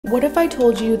What if I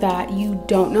told you that you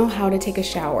don't know how to take a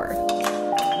shower?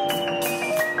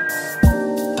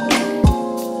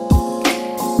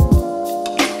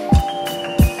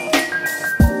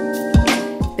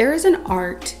 There is an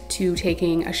art to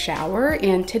taking a shower,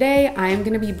 and today I am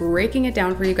going to be breaking it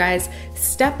down for you guys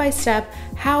step by step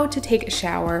how to take a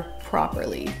shower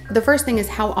properly. The first thing is,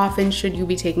 how often should you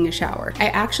be taking a shower? I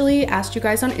actually asked you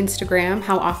guys on Instagram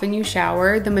how often you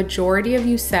shower. The majority of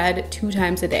you said 2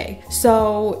 times a day.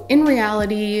 So in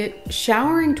reality,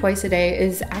 showering twice a day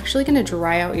is actually going to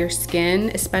dry out your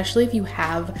skin, especially if you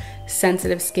have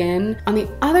sensitive skin. On the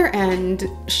other end,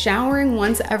 showering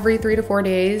once every 3 to 4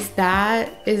 days, that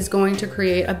is going to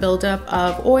create a buildup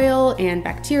of oil and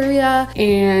bacteria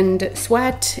and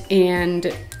sweat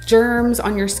and germs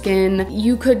on your skin.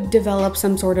 You could develop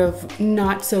some sort of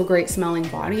not so great smelling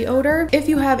body odor. If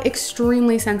you have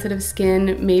extremely sensitive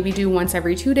skin, maybe do once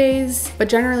every 2 days, but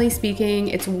generally speaking,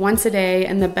 it's once a day,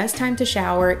 and the best time to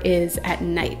shower is at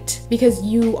night because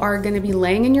you are going to be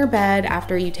laying in your bed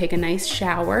after you take a nice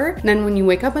shower. And then when you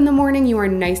wake up in the morning, you are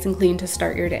nice and clean to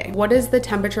start your day. What is the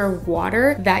temperature of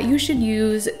water that you should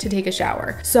use to take a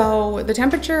shower? So the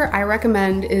temperature I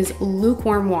recommend is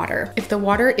lukewarm water. If the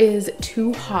water is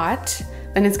too hot,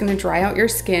 then it's going to dry out your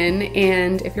skin,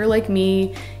 and if you're like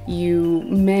me, you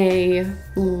may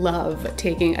love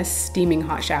taking a steaming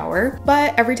hot shower.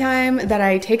 But every time that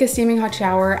I take a steaming hot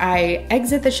shower, I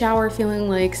exit the shower feeling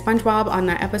like SpongeBob on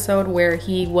that episode where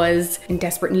he was in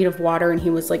desperate need of water and he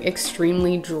was like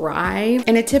extremely dry.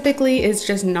 And it typically is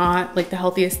just not like the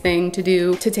healthiest thing to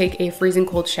do to take a freezing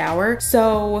cold shower.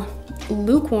 So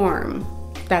lukewarm,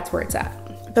 that's where it's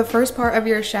at. The first part of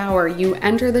your shower, you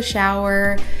enter the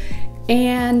shower,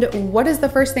 and what is the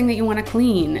first thing that you want to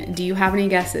clean? Do you have any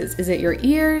guesses? Is it your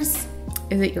ears?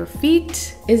 Is it your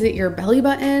feet? Is it your belly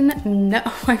button? No,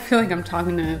 I feel like I'm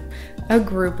talking to a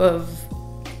group of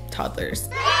toddlers.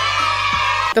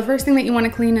 The first thing that you want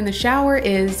to clean in the shower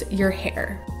is your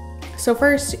hair. So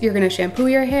first, you're gonna shampoo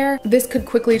your hair. This could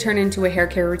quickly turn into a hair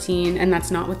care routine, and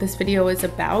that's not what this video is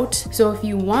about. So if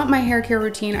you want my hair care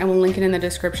routine, I will link it in the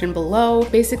description below.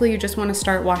 Basically, you just wanna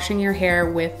start washing your hair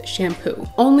with shampoo.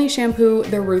 Only shampoo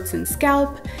the roots and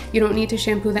scalp. You don't need to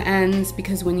shampoo the ends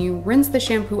because when you rinse the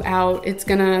shampoo out, it's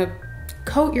gonna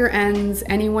coat your ends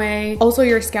anyway. Also,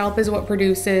 your scalp is what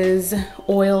produces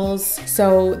oils,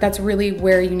 so that's really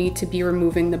where you need to be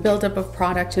removing the buildup of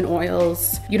product and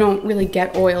oils. You don't really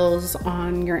get oils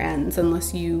on your ends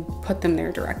unless you put them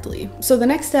there directly. So the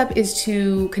next step is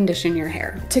to condition your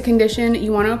hair. To condition,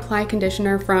 you want to apply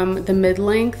conditioner from the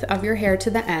mid-length of your hair to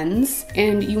the ends,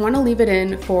 and you want to leave it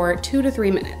in for 2 to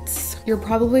 3 minutes. You're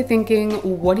probably thinking,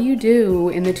 what do you do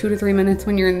in the 2 to 3 minutes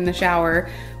when you're in the shower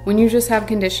when you just have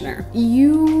conditioner?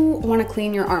 You want to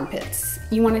clean your armpits.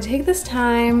 You want to take this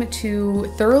time to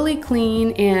thoroughly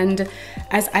clean and,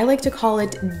 as I like to call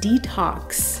it,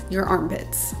 detox your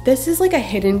armpits. This is like a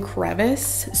hidden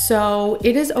crevice, so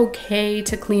it is okay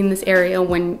to clean this area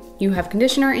when you have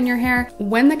conditioner in your hair.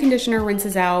 When the conditioner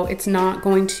rinses out, it's not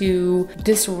going to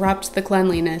disrupt the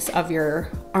cleanliness of your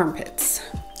armpits.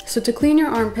 So to clean your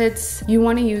armpits, you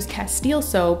want to use Castile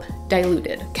soap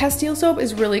diluted. Castile soap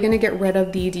is really going to get rid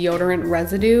of the deodorant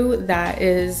residue that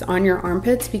is on your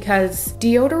armpits because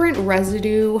deodorant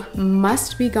residue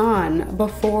must be gone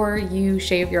before you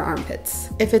shave your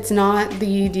armpits. If it's not,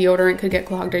 the deodorant could get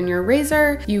clogged in your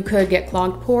razor, you could get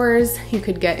clogged pores, you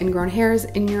could get ingrown hairs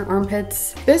in your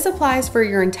armpits. This applies for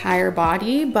your entire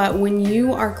body, but when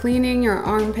you are cleaning your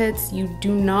armpits, you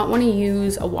do not want to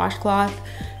use a washcloth.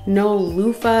 No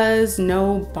loofahs,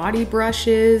 no body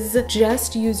brushes,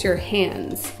 just use your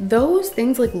hands. Those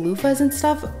things like loofahs and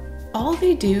stuff, all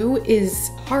they do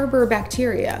is harbor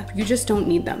bacteria. You just don't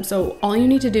need them. So all you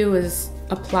need to do is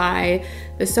apply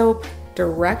the soap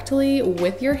directly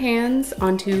with your hands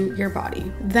onto your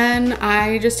body. Then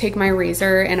I just take my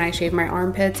razor and I shave my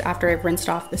armpits after I've rinsed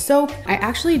off the soap. I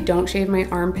actually don't shave my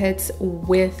armpits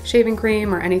with shaving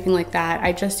cream or anything like that.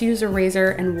 I just use a razor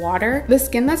and water. The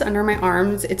skin that's under my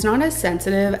arms, it's not as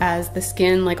sensitive as the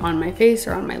skin like on my face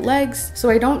or on my legs, so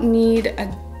I don't need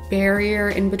a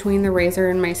barrier in between the razor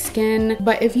and my skin.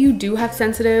 But if you do have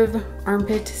sensitive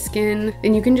armpit skin,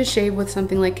 then you can just shave with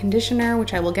something like conditioner,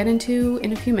 which I will get into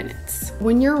in a few minutes.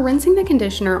 When you're rinsing the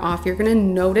conditioner off, you're gonna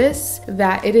notice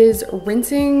that it is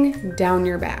rinsing down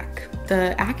your back.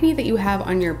 The acne that you have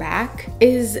on your back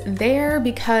is there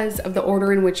because of the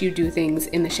order in which you do things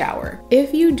in the shower.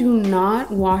 If you do not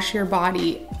wash your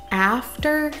body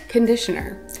after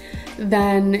conditioner,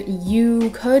 then you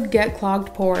could get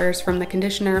clogged pores from the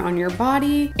conditioner on your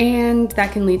body, and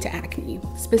that can lead to acne,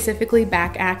 specifically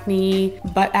back acne,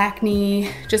 butt acne,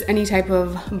 just any type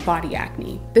of body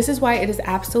acne. This is why it is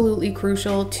absolutely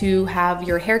crucial to have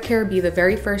your hair care be the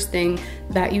very first thing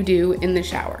that you do in the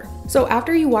shower. So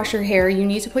after you wash your hair, you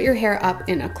need to put your hair up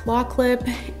in a claw clip,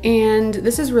 and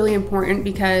this is really important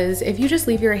because if you just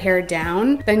leave your hair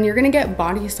down, then you're gonna get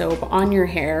body soap on your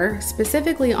hair,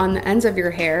 specifically on the ends of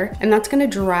your hair, and that's gonna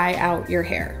dry out your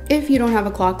hair. If you don't have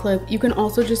a claw clip, you can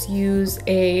also just use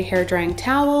a hair drying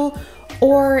towel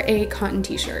or a cotton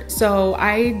t-shirt. So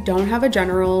I don't have a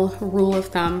general rule of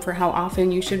thumb for how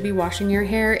often you should be washing your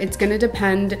hair. It's gonna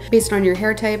depend based on your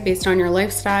hair type, based on your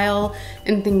lifestyle,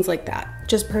 and things like that.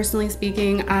 Just personally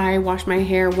speaking, I wash my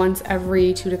hair once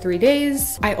every 2 to 3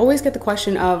 days. I always get the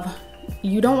question of,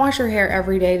 you don't wash your hair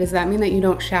every day, does that mean that you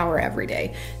don't shower every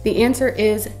day? The answer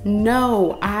is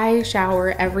no. I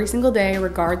shower every single day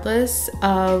regardless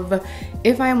of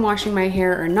if I am washing my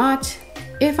hair or not.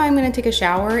 If I'm gonna take a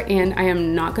shower and I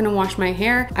am not gonna wash my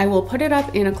hair, I will put it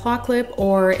up in a claw clip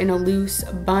or in a loose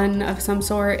bun of some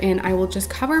sort, and I will just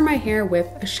cover my hair with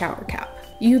a shower cap.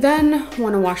 You then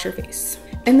wanna wash your face.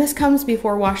 And this comes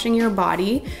before washing your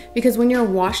body, because when you're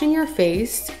washing your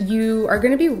face, you are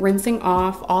gonna be rinsing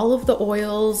off all of the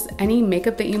oils, any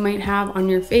makeup that you might have on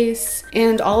your face,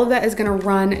 and all of that is gonna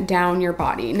run down your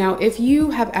body. Now, if you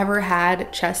have ever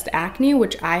had chest acne,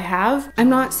 which I have, I'm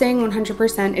not saying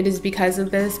 100% it is because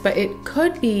of this, but it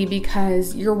could be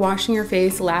because you're washing your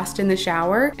face last in the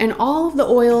shower, and all of the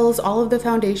oils, all of the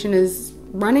foundation is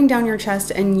running down your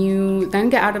chest, and you then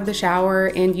get out of the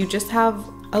shower and you just have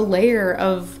a layer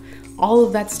of all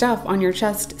of that stuff on your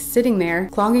chest sitting there,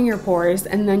 clogging your pores,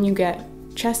 and then you get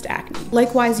chest acne.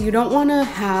 Likewise, you don't wanna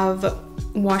have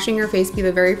washing your face be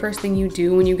the very first thing you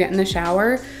do when you get in the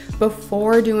shower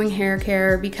before doing hair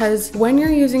care, because when you're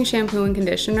using shampoo and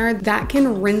conditioner, that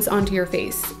can rinse onto your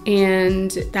face,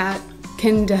 and that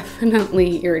can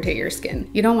definitely irritate your skin.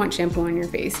 You don't want shampoo on your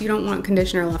face. You don't want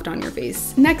conditioner left on your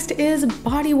face. Next is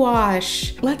body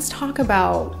wash. Let's talk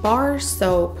about bar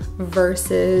soap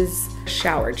versus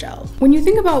shower gel. When you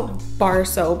think about bar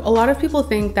soap, a lot of people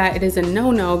think that it is a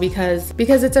no-no because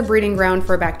it's a breeding ground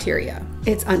for bacteria.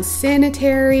 It's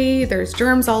unsanitary, there's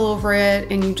germs all over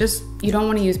it, and you don't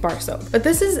want to use bar soap. But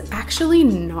this is actually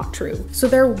not true. So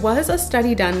there was a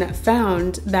study done that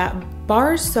found that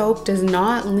bar soap does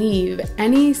not leave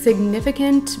any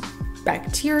significant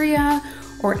bacteria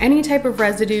or any type of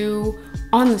residue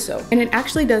on the soap, and it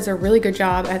actually does a really good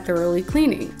job at thoroughly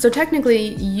cleaning. So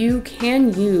technically you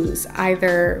can use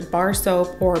either bar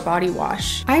soap or body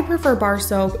wash. I prefer bar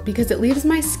soap because it leaves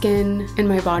my skin and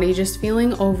my body just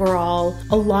feeling overall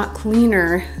a lot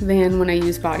cleaner than when I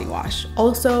use body wash.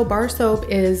 Also, bar soap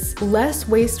is less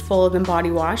wasteful than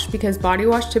body wash because body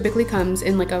wash typically comes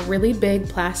in like a really big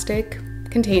plastic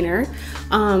container,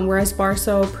 whereas bar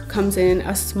soap comes in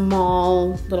a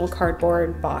small little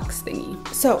cardboard box thingy.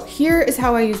 So here is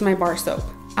how I use my bar soap.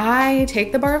 I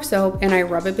take the bar of soap and I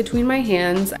rub it between my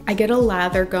hands. I get a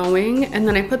lather going, and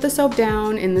then I put the soap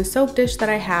down in the soap dish that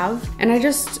I have, and I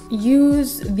just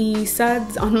use the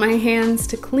suds on my hands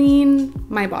to clean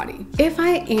my body. If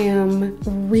I am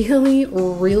really,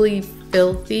 really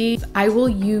filthy, I will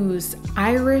use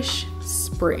Irish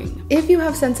Spring. If you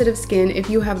have sensitive skin, if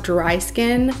you have dry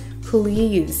skin,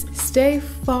 please stay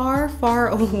far, far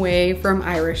away from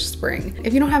Irish Spring.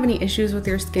 If you don't have any issues with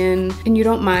your skin and you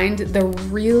don't mind the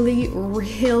really,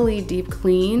 really deep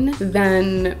clean,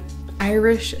 then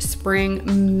Irish Spring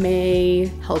may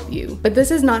help you. But this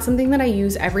is not something that I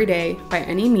use every day by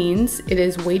any means. It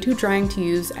is way too drying to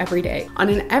use every day. On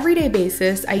an everyday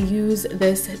basis, I use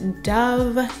this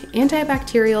Dove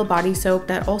antibacterial body soap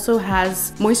that also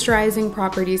has moisturizing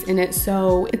properties in it.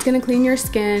 So it's gonna clean your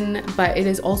skin, but it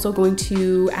is also going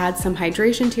to add some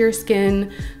hydration to your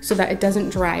skin so that it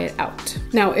doesn't dry it out.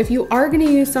 Now, if you are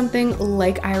gonna use something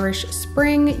like Irish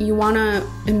Spring, you wanna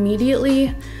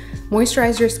immediately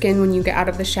moisturize your skin when you get out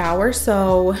of the shower.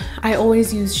 So I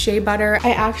always use shea butter.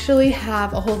 I actually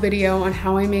have a whole video on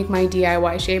how I make my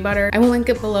DIY shea butter. I will link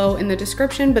it below in the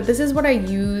description, but this is what I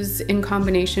use in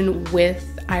combination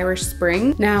with Irish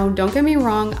Spring. Now, don't get me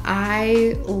wrong,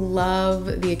 I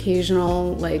love the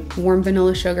occasional like warm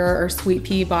vanilla sugar or sweet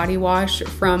pea body wash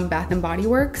from Bath & Body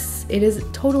Works. It is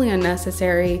totally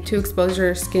unnecessary to expose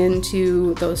your skin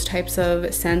to those types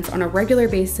of scents on a regular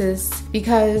basis,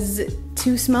 because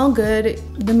to smell good good.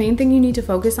 The main thing you need to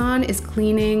focus on is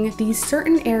cleaning these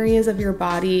certain areas of your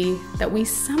body that we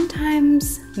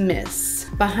sometimes miss.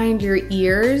 Behind your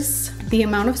ears, the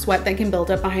amount of sweat that can build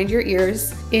up behind your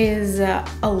ears is a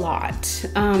lot,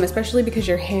 especially because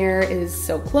your hair is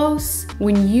so close.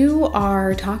 When you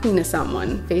are talking to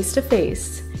someone face to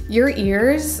face, your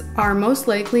ears are most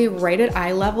likely right at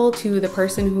eye level to the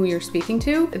person who you're speaking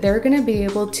to. They're gonna be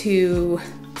able to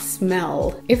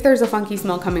smell if there's a funky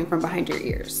smell coming from behind your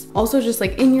ears. Also, just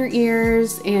like in your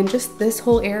ears and just this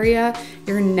whole area,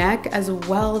 your neck as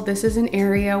well. This is an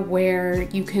area where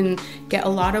you can get a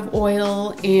lot of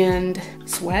oil and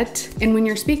sweat. And when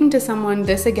you're speaking to someone,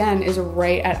 this again is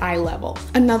right at eye level.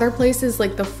 Another place is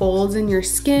like the folds in your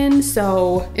skin.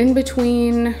 So in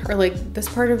between, or like this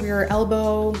part of your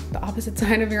elbow, the opposite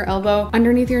side of your elbow,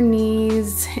 underneath your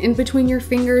knees, in between your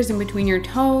fingers, in between your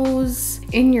toes,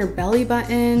 in your belly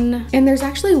button. And there's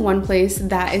actually one place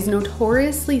that is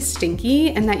notoriously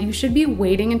stinky and that you should be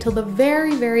waiting until the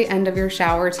very, very end of your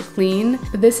shower to clean.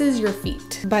 This is your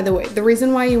feet. By the way, the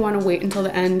reason why you want to wait until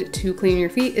the end to clean your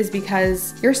feet is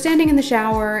because you're standing in the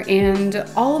shower and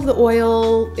all of the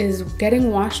oil is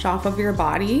getting washed off of your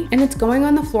body and it's going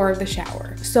on the floor of the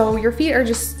shower. So your feet are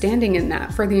just standing in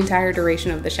that for the entire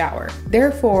duration of the shower.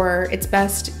 Therefore, it's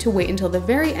best to wait until the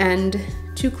very end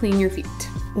to clean your feet.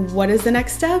 What is the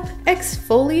next step?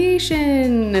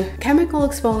 Exfoliation. Chemical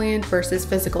exfoliant versus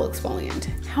physical exfoliant.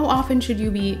 How often should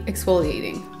you be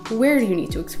exfoliating? Where do you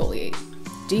need to exfoliate?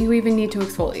 Do you even need to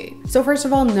exfoliate? So first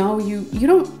of all, no, you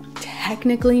don't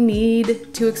technically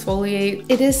need to exfoliate.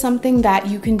 It is something that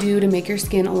you can do to make your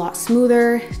skin a lot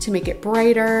smoother, to make it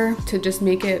brighter, to just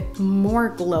make it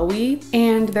more glowy.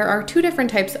 And there are two different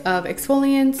types of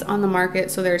exfoliants on the market.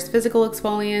 So there's physical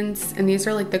exfoliants, and these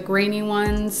are like the grainy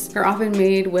ones. They're often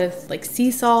made with like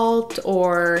sea salt,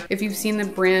 or if you've seen the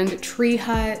brand Tree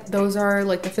Hut, those are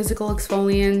like the physical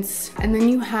exfoliants. And then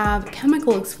you have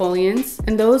chemical exfoliants,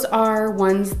 and those are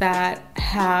ones that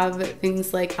have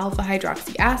things like alpha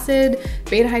hydroxy acid,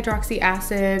 beta hydroxy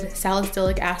acid,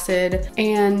 salicylic acid,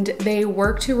 and they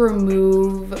work to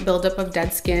remove buildup of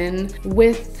dead skin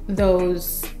with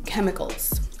those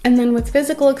chemicals. And then with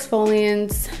physical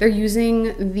exfoliants, they're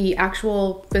using the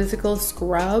actual physical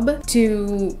scrub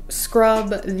to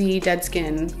scrub the dead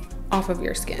skin off of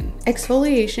your skin.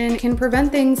 Exfoliation can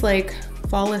prevent things like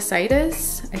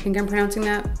folliculitis. I think I'm pronouncing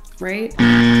that right?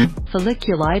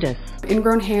 Folliculitis.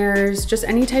 Ingrown hairs, just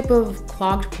any type of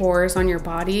clogged pores on your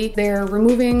body. They're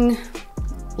removing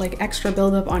like extra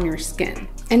buildup on your skin.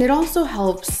 And it also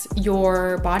helps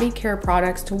your body care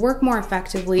products to work more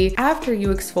effectively after you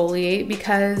exfoliate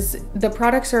because the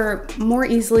products are more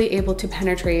easily able to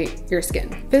penetrate your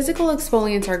skin. Physical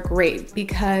exfoliants are great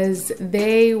because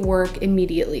they work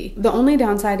immediately. The only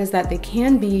downside is that they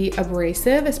can be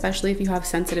abrasive, especially if you have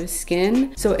sensitive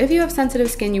skin. So if you have sensitive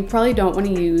skin, you probably don't want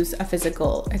to use a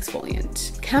physical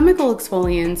exfoliant. Chemical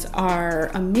exfoliants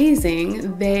are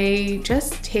amazing. They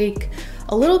just take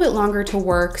a little bit longer to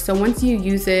work. So once you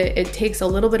use it, it takes a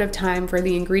little bit of time for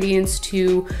the ingredients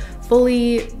to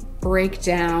fully break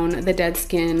down the dead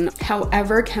skin.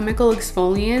 However, chemical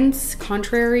exfoliants,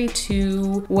 contrary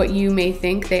to what you may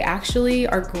think, they actually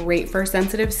are great for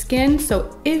sensitive skin.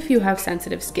 So if you have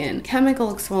sensitive skin,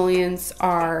 chemical exfoliants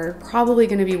are probably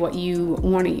going to be what you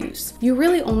want to use. You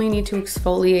really only need to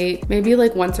exfoliate maybe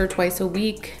like once or twice a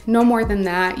week, no more than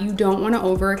that. You don't want to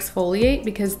over exfoliate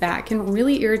because that can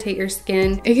really irritate your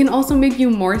skin. It can also make you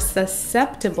more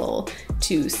susceptible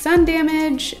to sun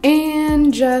damage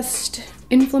and just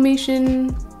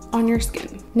inflammation on your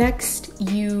skin. Next,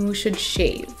 you should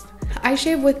shave. I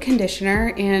shave with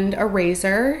conditioner and a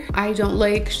razor. I don't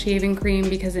like shaving cream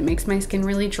because it makes my skin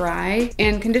really dry,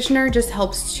 and conditioner just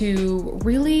helps to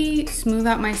really smooth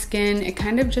out my skin. It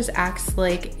kind of just acts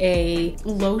like a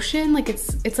lotion, like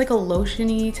it's like a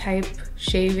lotion-y type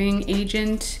shaving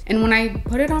agent. And when I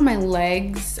put it on my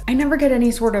legs, I never get any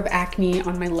sort of acne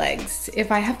on my legs.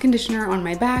 If I have conditioner on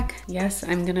my back, yes,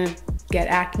 I'm gonna get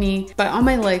acne, but on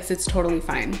my legs, it's totally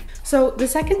fine. So the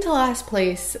second to last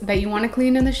place that you wanna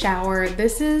clean in the shower,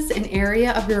 this is an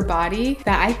area of your body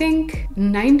that I think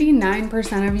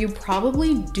 99% of you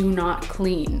probably do not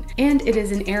clean. And it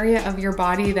is an area of your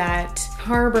body that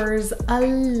harbors a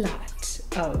lot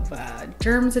of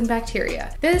germs and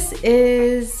bacteria. This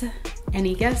is,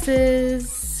 any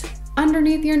guesses?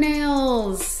 Underneath your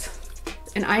nails.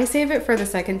 And I save it for the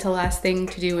second to last thing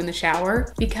to do in the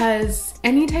shower, because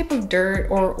any type of dirt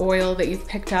or oil that you've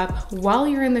picked up while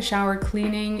you're in the shower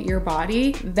cleaning your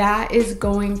body, that is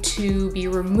going to be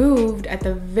removed at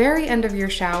the very end of your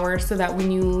shower, so that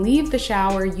when you leave the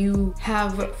shower, you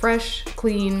have fresh,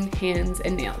 clean hands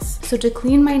and nails. So to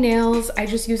clean my nails, I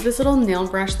just use this little nail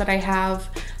brush that I have.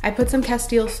 I put some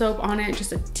Castile soap on it,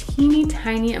 just a teeny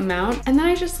tiny amount, and then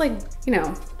I just like, you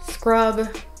know, scrub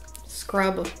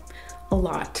a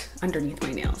lot underneath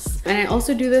my nails. And I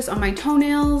also do this on my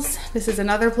toenails. This is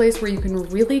another place where you can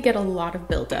really get a lot of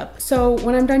buildup. So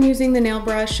when I'm done using the nail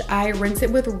brush, I rinse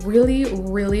it with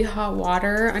really hot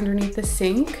water underneath the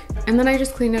sink. And then I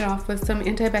just clean it off with some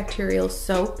antibacterial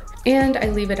soap, and I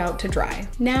leave it out to dry.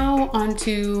 Now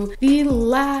onto the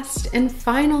last and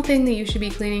final thing that you should be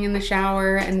cleaning in the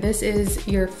shower, and this is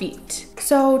your feet.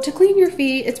 So to clean your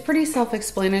feet, it's pretty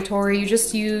self-explanatory. You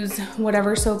just use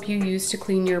whatever soap you use to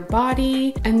clean your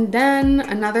body. And then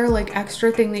another like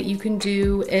extra thing that you can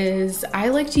do is I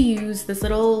like to use this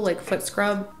little like foot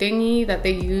scrub thingy that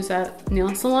they use at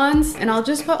nail salons. And I'll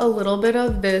just put a little bit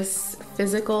of this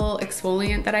physical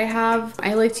exfoliant that I have.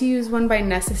 I like to use one by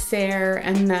Necessaire,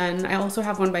 and then I also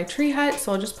have one by Tree Hut.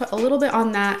 So I'll just put a little bit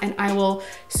on that, and I will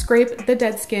scrape the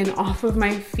dead skin off of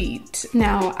my feet.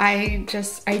 Now I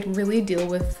really deal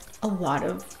with a lot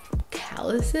of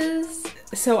calluses,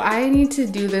 so I need to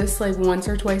do this like once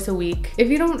or twice a week. If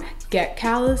you don't get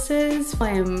calluses,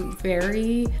 I am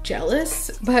very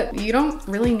jealous, but you don't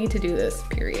really need to do this,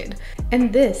 period.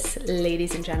 And this,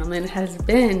 ladies and gentlemen, has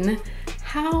been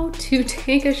how to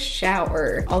take a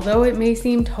shower. Although it may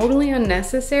seem totally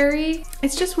unnecessary,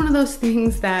 it's just one of those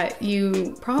things that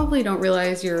you probably don't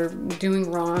realize you're doing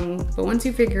wrong, but once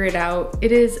you figure it out,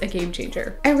 it is a game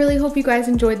changer. I really hope you guys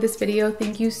enjoyed this video.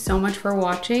 Thank you so much for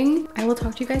watching. I will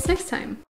talk to you guys next time.